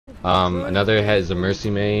Another has a Mercy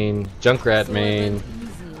main, Junkrat main,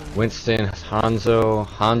 Winston,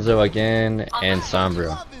 Hanzo again, and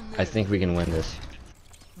Sombra. I think we can win this.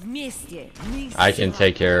 I can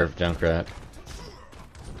take care of Junkrat.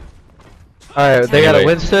 Alright, they got a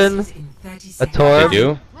Winston, a Torb. They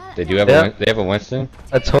do? They do have they have a Winston?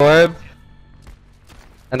 A Torb,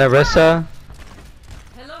 and a Rissa.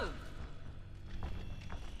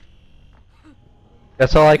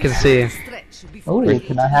 That's all I can see. Oh,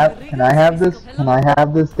 can I have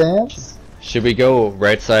this dance? Should we go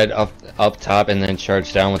right side up top and then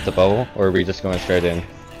charge down with the bubble, or are we just going straight in?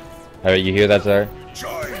 Alright, you hear that, Zar?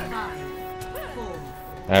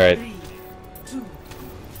 Alright.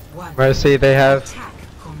 Mercy, they have.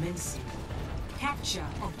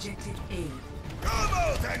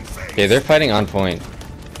 Okay, they're fighting on point.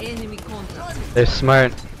 They're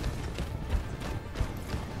smart.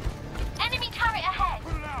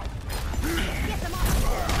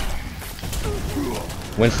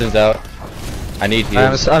 Winston's out. I need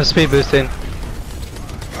heals. I'm speed boosting.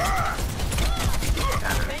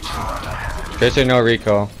 Tracer, no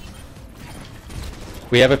recall.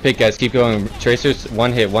 We have a pick, guys. Keep going. Tracer's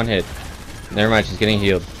one hit. Never mind, she's getting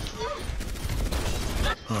healed.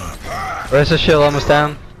 Rissa shield almost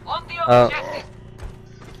down.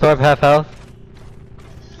 Torb half health.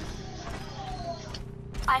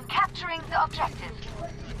 I'm capturing the objective.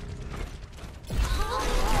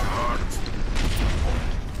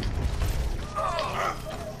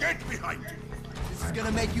 Get behind you. This is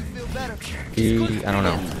gonna make you feel better. I don't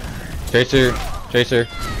know. Tracer.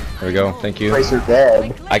 There we go. Thank you. Tracer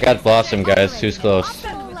dead. I got Blossom, guys. Who's close?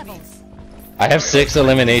 I have 6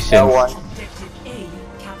 eliminations. No one.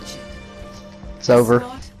 It's over.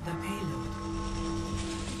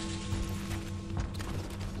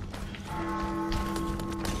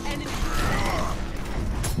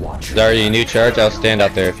 Zarya, you new charge? I'll stand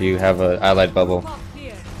out there if you have a allied bubble.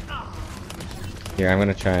 Here, I'm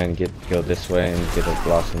gonna try and go this way and get a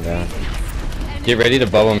Blossom down. Get ready to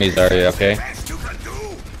bubble me, Zarya, okay?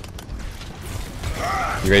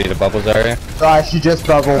 You ready to bubble, Zarya? She just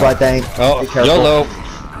bubbled, I think. Oh, YOLO!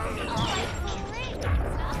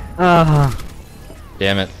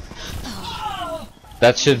 Damn it.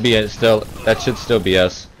 That should be it still. That should still be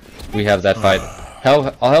us. We have that fight.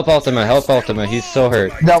 I'll help Ultima. He's so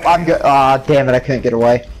hurt. Nope, I'm good. Damn it, I couldn't get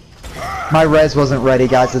away. My res wasn't ready,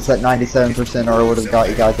 guys. It's at 97%, or I would have got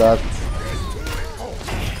you guys up.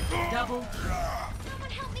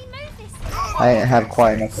 I didn't have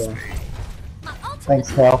quite enough there.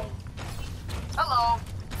 Thanks, Cal. Hello.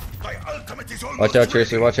 Watch out,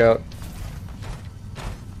 Tracer, watch out.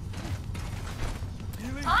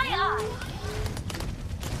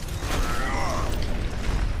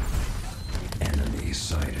 Enemy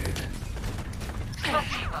sighted.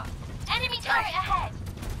 Enemy turret ahead.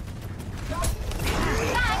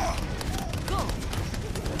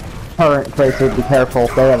 Turret, Tracer, be careful.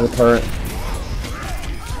 They have a turret.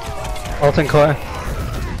 Ult and core.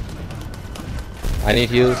 I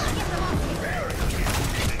need heals.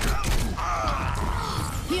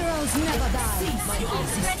 Heroes never die.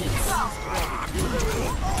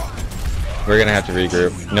 We're gonna have to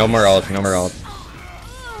regroup. No more ult.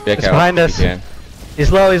 Back It's out. behind us. You can.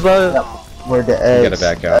 He's low. Yep. We're the We gotta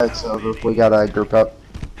back out. It's over. We gotta group up.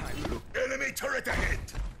 Enemy turret ahead.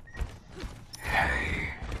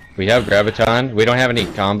 We have Graviton. We don't have any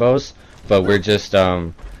combos, but we're just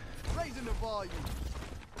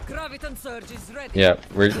yeah,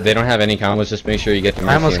 they don't have any combos. Just make sure you get the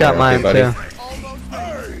Mercy. I almost got mine buddy. too.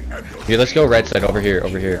 Here, let's go right side over here.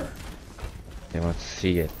 Okay, let's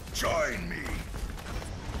see it. Join me.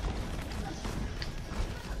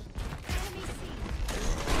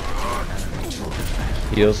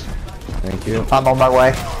 Heals. Thank you. I'm on my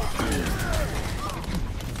way.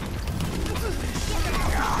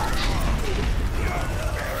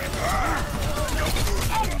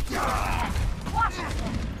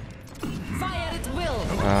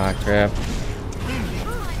 Ah, crap.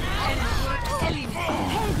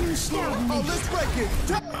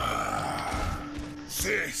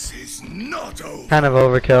 This is not over. Kind of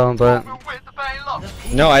overkill, but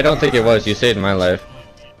No, I don't think it was. You saved my life.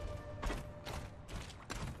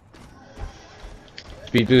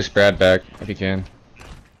 Speed boost Brad back if you can.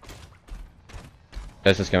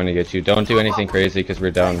 That's just going to get you. Don't do anything crazy because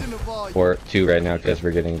we're down 4-2 right now because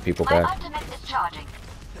we're getting people My back. ultimate is charging.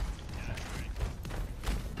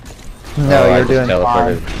 No, Oh, I you're just doing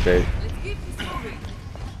fine. teleported straight.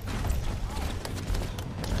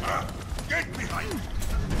 Get behind.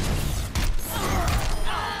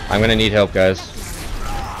 I'm gonna need help, guys.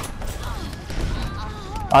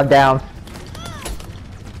 I'm down.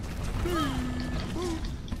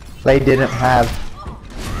 They didn't have.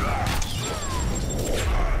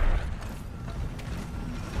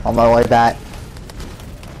 On my way back.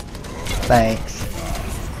 Thanks.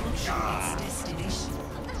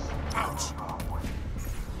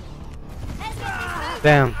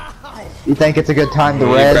 Damn. You think it's a good time to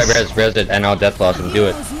Res it, and I'll death loss him. Do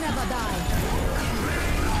it.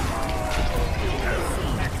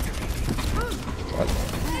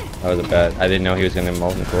 That was a bad. I didn't know he was gonna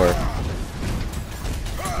molten core.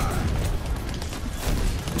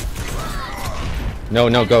 No,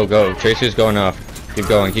 no, go. Tracer's going off. Keep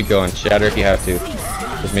going. Shatter if you have to.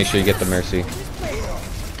 Just make sure you get the mercy.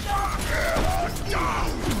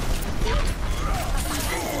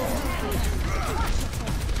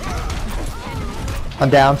 I'm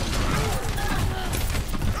down.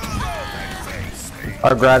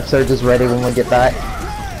 Our grab surge is ready when we get back.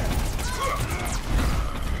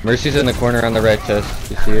 Mercy's in the corner on the right chest.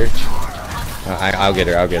 You see her? I'll get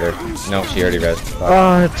her. No, she already res.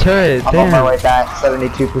 Oh, turret, I'm on my way back.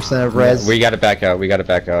 72% of res. We gotta back out.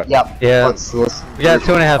 Yep. Yeah. Let's We got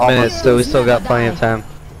 2.5 minutes, so we still got plenty of time.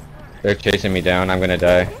 They're chasing me down. I'm gonna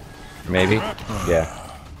die. Maybe? Yeah.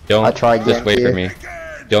 Don't I tried just wait getting for you. me.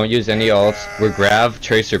 Don't use any ults. We're grav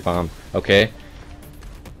Tracer bomb, okay?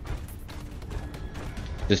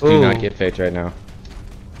 Just do not Ooh. get faked right now.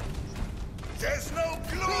 There's no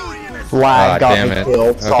glory in it. Lag got Damn me it.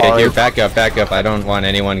 killed. Okay, Sorry. here, back up. I don't want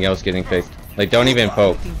anyone else getting faked. Like, don't even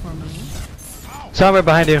poke. Somewhere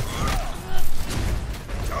behind you.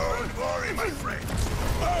 Don't worry, my friend.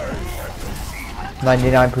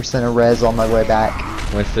 99% of res on my way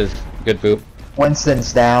back. Winston's good boop.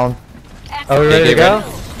 Winston's down. Are we ready to go?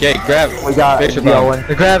 Okay, grab. We got Tracer it bomb. going.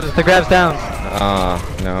 The grab's down.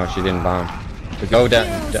 No, she didn't bomb. Go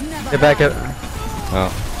down. Get back up. Oh.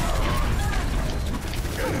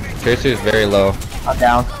 Tracer's very low. I'm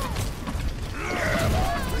down.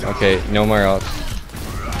 Okay, no more else.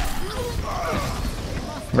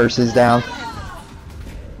 Mercy's down.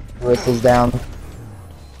 Whistle's down.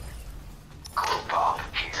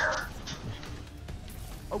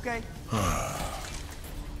 Okay.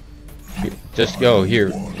 Just go here.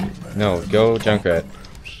 No, go Junkrat.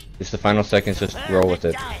 It's the final seconds. Just roll with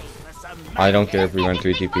it. I don't care if we run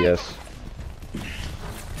 3 DPS.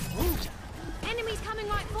 Enemies coming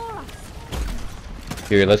right for us.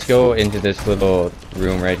 Here, let's go into this little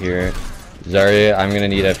room right here. Zarya, I'm gonna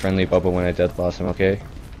need a friendly bubble when I death blossom. Okay?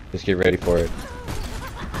 Just get ready for it.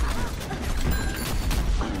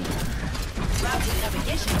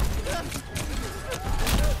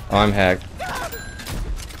 Oh, I'm hacked.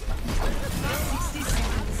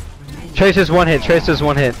 Tracer's one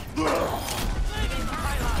hit.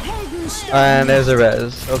 And there's a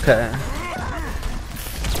res. Okay.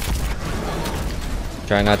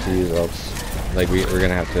 Try not to use ults. Like, we're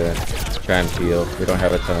gonna have to try and heal. We don't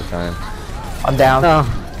have a ton of time. I'm down. No.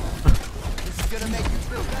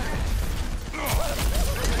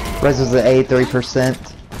 Res is at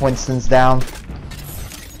 83%. Winston's down.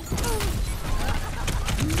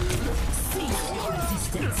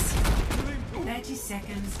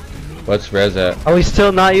 What's res at? Are we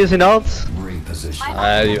still not using ults?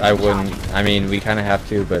 I wouldn't. I mean, we kind of have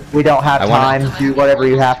to, but We don't have I wanna- time. Do whatever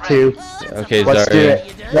you have to. okay, Let's do Zarya.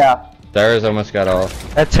 it. Yeah. Zarya's almost got all.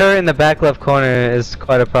 That turret in the back left corner is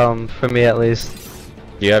quite a problem, for me at least.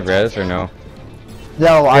 Do you have res or no?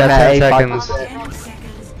 No, I'm Yeah, at 10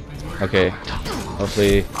 85%. Okay.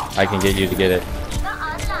 Hopefully, I can get you to get it.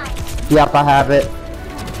 Yep, I have it.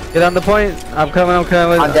 Get on the point. I'm coming.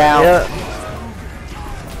 I'm down. Yeah.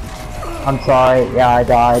 I'm sorry. Yeah, I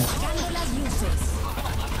died.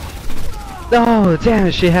 Oh, damn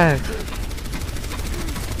it, she hacked.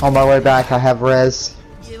 On my way back, I have res.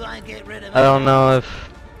 I don't know if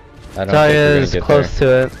I don't think we're Zarya gonna is get close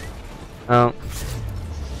there. to it. Oh.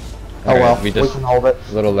 Oh Alright, well, we we just can hold it.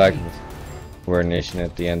 little lag coordination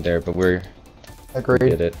at the end there, but we Agreed.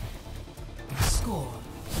 did it. Score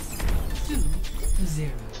 2-0.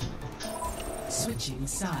 Switching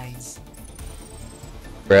sides.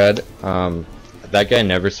 Brad, that guy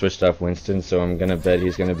never switched off Winston, so I'm gonna bet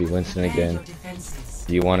he's gonna be Winston again. Your defenses.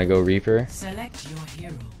 Do you want to go Reaper? Select your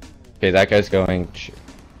hero. Okay, that guy's going.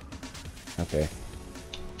 Okay.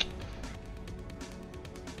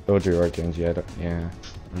 Soldier or Genji, I don't. Yeah.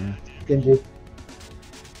 Genji.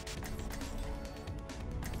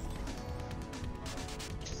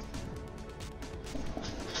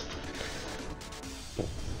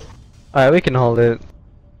 Alright, we can hold it.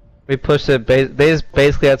 We pushed it. They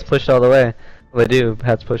basically had to push all the way. Well, they do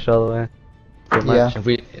have to push all the way. Pretty much. Yeah.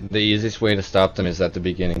 If the easiest way to stop them is at the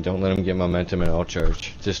beginning. Don't let them get momentum and all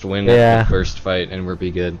charge. Just win Yeah. the first fight and we'll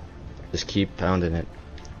be good. Just keep pounding it.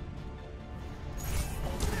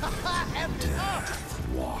 Death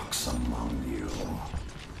walks among you.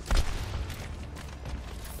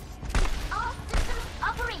 All systems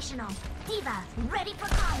operational. Diva, ready for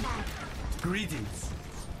combat. Greetings.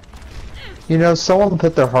 You know, someone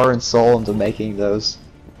put their heart and soul into making those,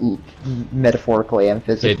 metaphorically and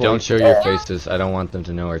physically. Okay, don't show your faces. I don't want them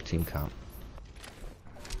to know our team count.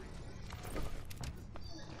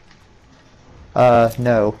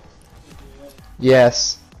 No.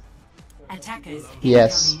 Yes. Attackers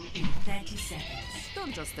Yes. incoming in 30 seconds.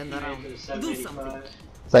 Don't just stand around. Do something.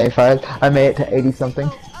 75. I made it to 80 something.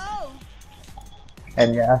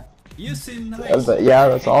 And yeah. You seem nice. But yeah,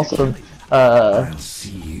 that's awesome. I'll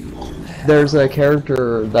see you. There's a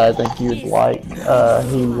character that I think you'd like.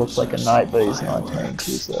 He looks like a knight, but he's not a tank.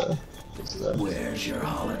 He's a Where's your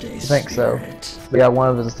holiday I think so. spirit? But yeah, one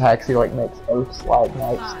of his attacks he like makes oaths like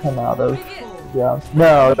knights come out of. Yeah.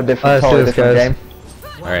 No, a different, totally different game.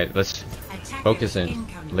 Alright, let's Attackers focus in.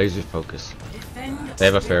 incoming. Laser focus. Defend They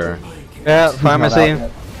have a Pharaoh. Yeah, pharmacy.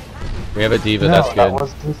 We have a Diva, No, that's that good.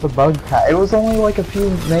 was just a bug pack. It was only like a few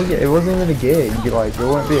it wasn't even a gig. Like, it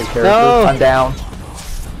wouldn't be a character. No! I'm down.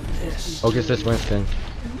 Focus this Winston.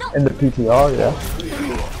 In the PTR, yeah.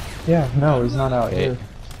 Yeah, no, he's not out Okay. here.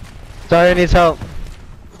 Sorry, needs help.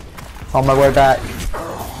 On my way back.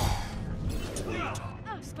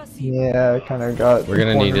 Yeah, I kinda got. We're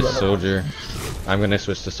gonna need a cornered by that. soldier. I'm gonna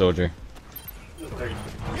switch to soldier.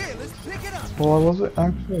 Well, I wasn't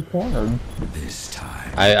actually cornered. This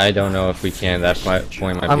time. I don't know if we can. That point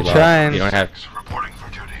might I'm be lost. trying. You don't have. Reporting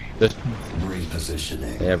for duty. This,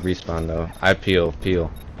 Repositioning. they have respawn though. I peel.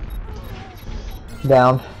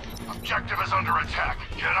 Down. Objective is under attack.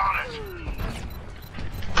 Get on it.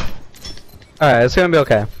 Alright, it's gonna be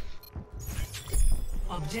okay.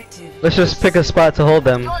 objective. Let's just pick a spot to hold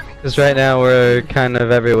them. Because right now we're kind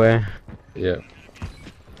of everywhere. Yeah.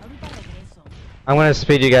 I'm gonna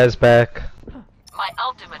speed you guys back. My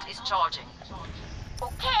ultimate is charging.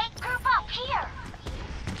 Okay, group up here.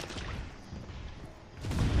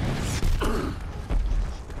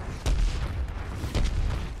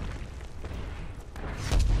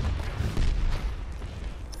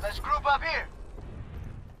 Let's group up here.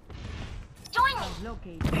 Join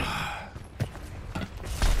me.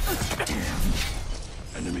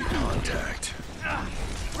 Enemy contact.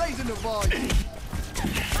 Raising the volume.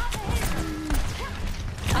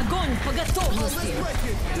 Огонь по готовности.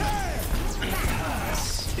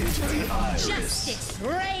 Into the iris. Justice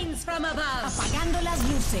reigns from above. Apagando las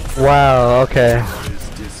luces. Wow, okay.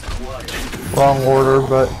 Wrong order,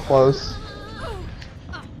 but close.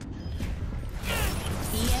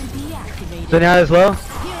 EMP activated. Then out as well?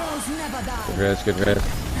 Heroes never die. Good res. Good res.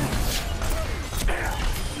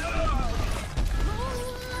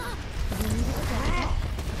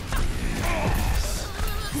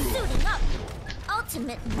 Suiting up.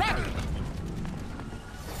 Ultimate ready.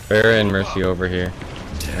 Farah and Mercy over here.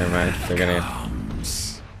 Never mind. They're gonna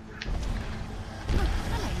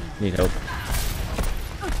need help.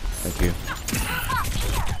 Thank you. Up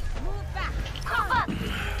here. Move back. Group up.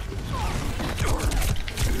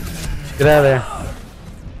 Get out of there.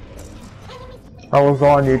 I was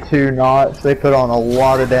on you 2 knots. They put on a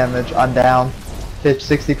lot of damage. I'm down.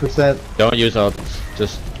 60%. Don't use ults.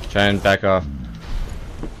 Just try and back off.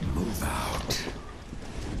 Move out.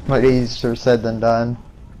 Much easier said than done.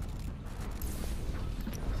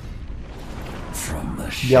 From the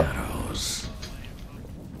Yep. shadows.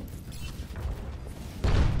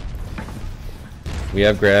 We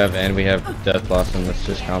have grab and we have death blossom. Let's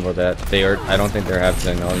just combo that. They are. I don't think they're half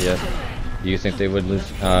the null yet. Do you think they would lose?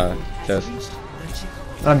 Chest.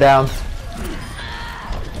 I'm down.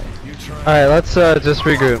 Alright, let's just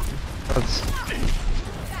regroup. Let's.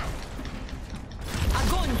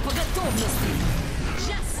 Огонь по готовности.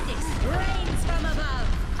 Justice reigns from above.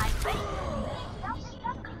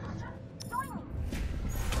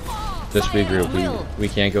 Just regroup. We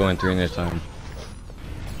can't go in 3 at a time.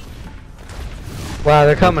 Wow,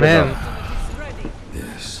 they're coming in.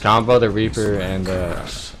 This. Combo the Reaper and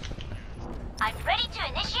I'm ready to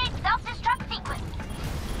initiate self-destruct sequence.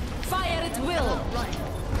 Fire at will.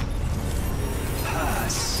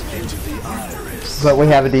 Pass into the iris. But we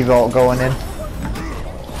have a devault going in.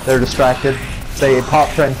 They're distracted. They pop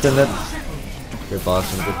transcendent. good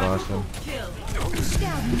blossom. Good blossom.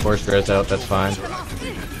 Force res out. That's fine.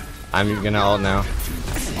 I'm gonna ult now.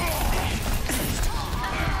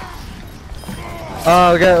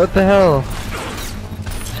 Oh god, what the hell?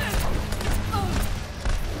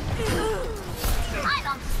 I'm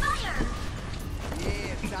on fire.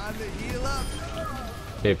 Yeah, time to heal up.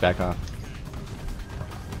 Okay, back off.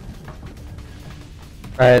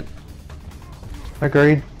 Alright.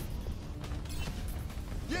 Agreed.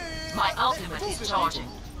 My My ultimate is charging.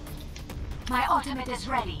 My ultimate is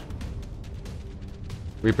ready.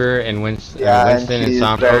 Reaper and Winston, Yeah, Winston and she's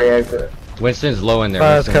very Sombra. accurate. Winston's low in there.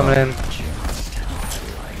 Fire's Winston coming low. in.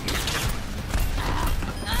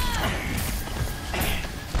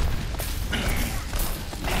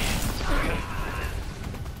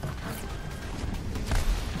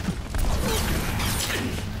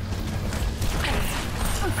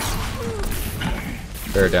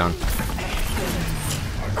 They're down.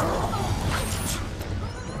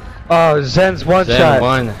 Oh, Zen's one Zen shot.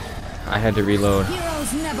 one. I had to reload.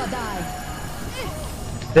 Heroes never die.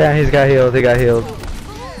 Yeah, he's got healed. He got healed.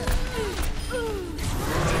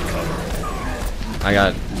 I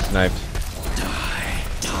got sniped.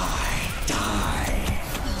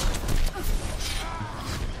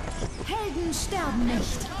 Helden sterben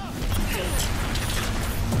nicht.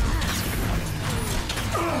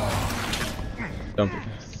 Dump.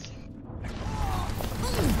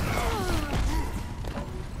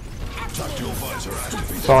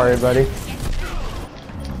 Sorry, buddy.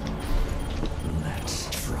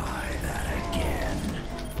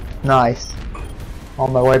 Nice.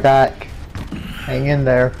 On my way back. Hang in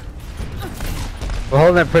there. We're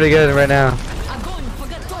holding it pretty good right now. Огонь по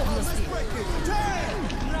готовности.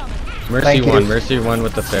 Mercy Thank you. one. Mercy one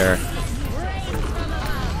with the fair.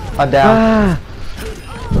 I'm down. Ah,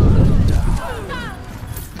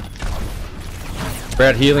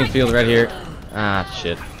 Brad, healing field right here. Ah,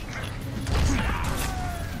 shit.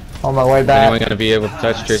 On my way Is anyone back. gonna be able to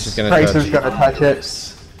touch? Tracer's gonna Tracer's touch. gonna touch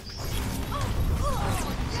it.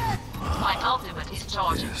 My ultimate is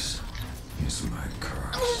charging.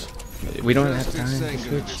 We don't have time to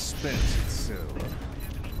switch.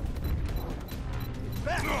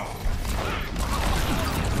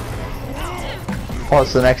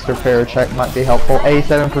 Plus an extra fair check might be helpful.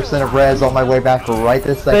 87% of res on my way back right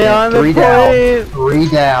this Stay on second. the Three down. point. 3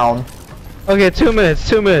 down. okay, 2 minutes.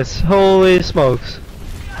 2 minutes. Holy smokes!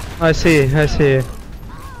 I see. I see.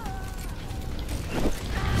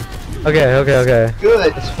 Okay. Okay. Okay.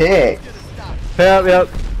 Good pick. Yep. Yep.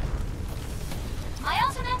 My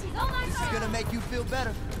ultimate is almost This is gonna make you feel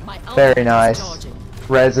better. My Very ultimate nice. is charging.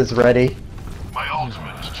 Res is ready. My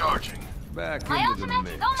ultimate is charging. Back My into the ultimate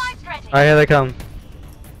mix. is almost ready. Alright, here they come.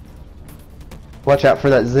 Watch out for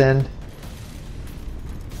that Zen.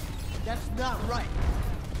 That's not right.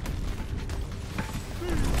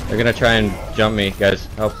 They're gonna try and jump me, guys.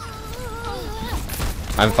 Help.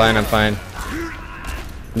 I'm fine. I'm fine.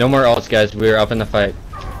 No more ults, guys. We're up in the fight.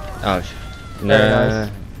 Oh, no. Very nice.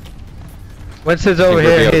 Winston's over we'll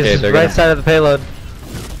here. be okay, He's they're right gonna- side of the payload.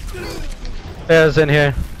 There's in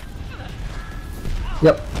here.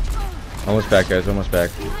 Yep. Almost back, guys. Almost back.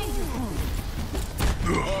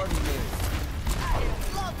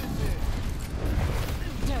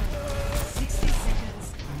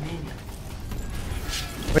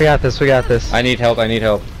 We got this. We got this. I need help. I need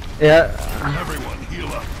help. Yeah. Everyone, heal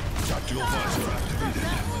up. Tactical visor activated.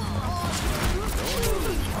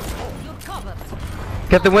 You're covered.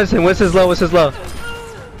 Get the Winston. Winston's low. Winston's low.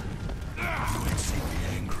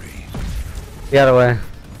 He got away.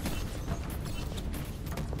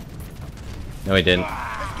 No, he didn't.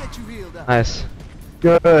 Let's get you healed up. Nice.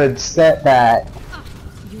 Good. Step back.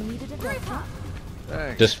 You needed a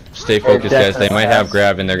doctor? Just stay focused, guys. They might have definitely.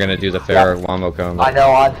 grab and they're gonna do the fair wombo combo. I know.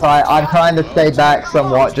 I'm trying to stay back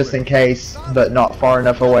somewhat just in case, but not far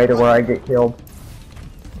enough away to where I get killed.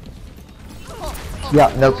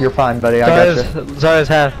 Yeah. Nope. You're fine, buddy. I got you. Zarya's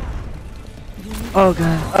half. Oh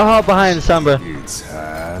god. Oh, behind Sombra.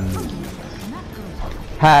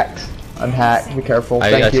 Hacked. I'm hacked. Be careful.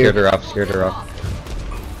 I Thank you. scared her off. Scared her off.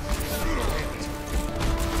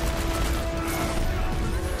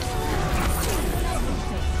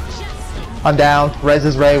 I'm down. Res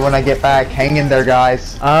is ready when I get back. Hang in there,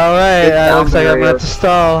 guys. Alright, Get down looks like I'm gonna barrier. have to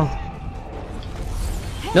stall.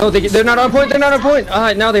 No, they're not on point. They're not on point.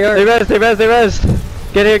 Ah, now they are. They rest.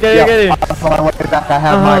 Get here, get here, Yeah, get here. on my way back. I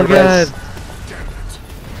have my Oh res. god.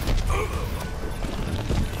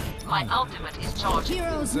 My ultimate is charging.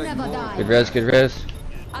 Heroes never die. Good res. Good res.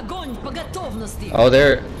 Огонь по готовности. Oh,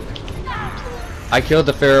 there. I killed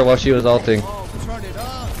the Pharaoh while she was ulting. Turn it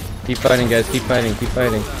up. Keep fighting, guys. Keep fighting. Keep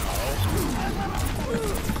fighting.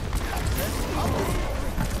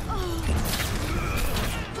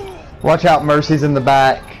 Watch out, Mercy's in the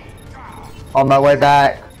back. On my way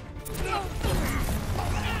back.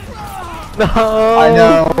 No. I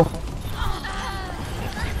know.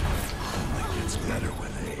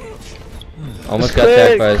 Almost got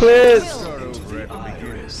tagged by Clit.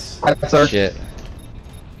 That's our shit.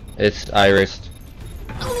 It's Iris.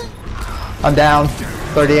 I'm down.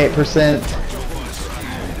 38%.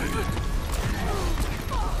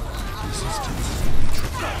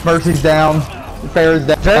 Mercy's down. Fair's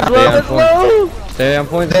down. That's low, that's low! Stay on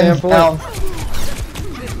point, stay on Ben's down.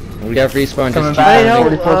 point. We got respawn. Coming Just back. Hey,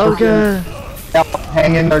 keep oh, 44%. God. Yep,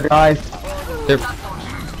 hang in there, guys. They're,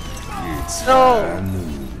 No!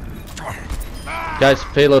 guys,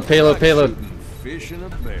 payload, payload, payload. Fish in a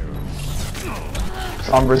barrel.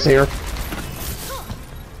 Sombra's here.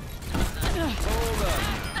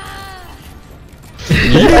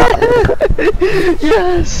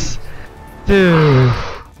 Yes! Dude.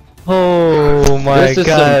 Oh my This is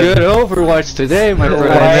god. some good Overwatch today, my You're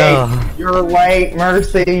friend. I late. know. You're late,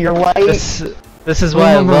 Mercy. You're late. This is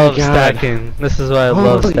why I Oh my love God. stacking. This is why I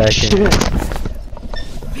love Holy stacking. shit.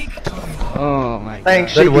 Oh my god.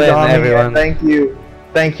 Thanks, Good win, Shikigami, everyone. and thank you.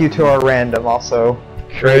 Thank you to our random also.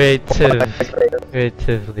 Creatively.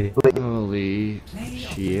 Holy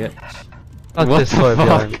shit. Fuck What this the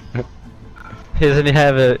Torbjorn. fuck? He doesn't even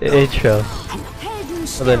have an intro.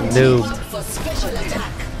 What a noob. For special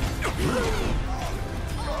attack.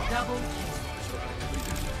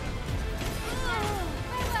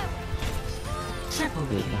 Triple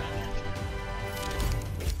kill.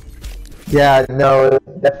 Yeah, no,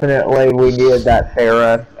 definitely we needed that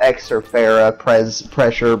extra Farah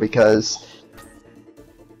pressure because.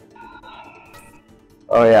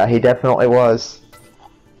 Oh yeah, he definitely was.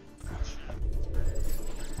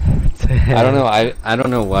 I don't know. I don't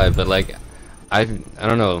know why, but like, I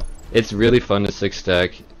don't know. It's really fun to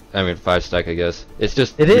 6-stack. I mean 5-stack, I guess. It's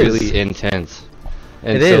just It is. really intense.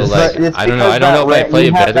 And It so is. like, But it's I don't know. because I don't know if I that play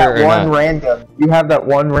you have better that or one not. random. You have that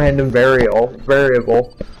one random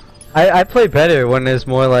variable. I play better when there's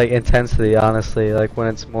more like intensity, honestly. Like when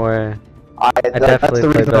it's more. That's definitely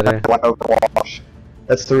the play reason I better. like Overwatch.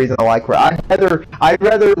 That's the reason I like. I'd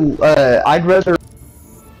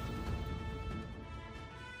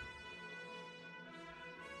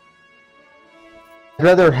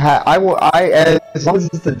rather have. As long as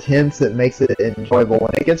it's intense, it makes it enjoyable.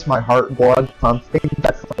 When it gets my heart blood pumping,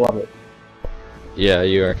 that's I love it. Yeah,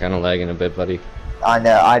 you are kind of lagging a bit, buddy. I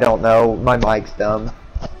know. I don't know. My mic's dumb.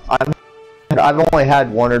 I've only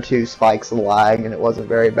had 1 or 2 spikes of lag, and it wasn't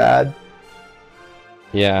very bad.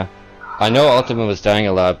 Yeah. I know Ultima was dying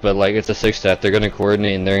a lot, but like it's a 6-stat, they're gonna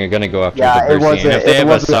coordinate and they're gonna go after Yeah, the it Percy. And wasn't- if they it have a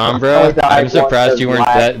wasn't- I Sombra, died I'm surprised once you weren't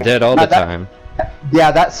lag. dead all Yeah, the that- time.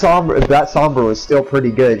 Yeah, that Sombra was still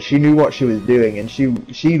pretty good. She knew what she was doing, and she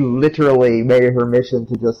literally made it her mission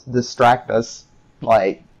to just distract us,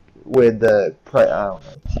 like with the I don't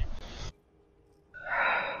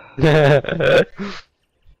know.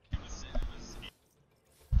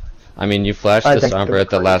 I mean, you flashed I the think Sombra that's at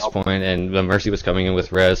the pretty last helpful. point, and the Mercy was coming in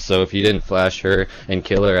with res, so if you didn't flash her and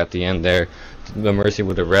kill her at the end there, the Mercy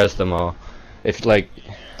would have res them all. If, like...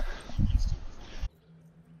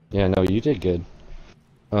 Yeah, no, you did good.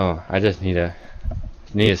 Oh, I just need a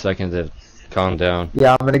second to calm down.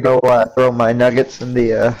 Yeah, I'm gonna go throw my nuggets in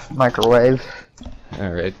the microwave.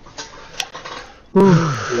 Alright.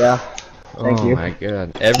 Yeah. Thank Oh you. my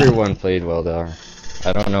god. Everyone played well there.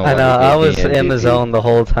 I don't know why I know. they I gave was me in the MVP. zone the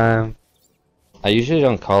whole time. I usually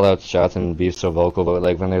don't call out shots and be so vocal, but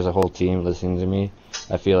like when there's a whole team listening to me,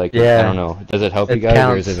 I feel like, Yeah. I don't know, does it help you It guys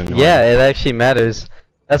counts. or is it annoying? Yeah, it actually matters.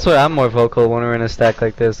 That's why I'm more vocal when we're in a stack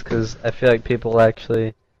like this, because I feel like people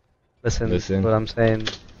actually listen to what I'm saying.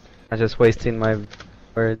 I'm just wasting my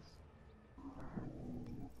words.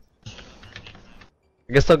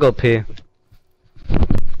 I guess I'll go pee.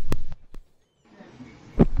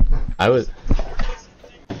 I was...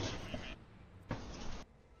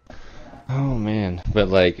 Oh man, but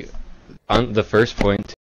like, on the first point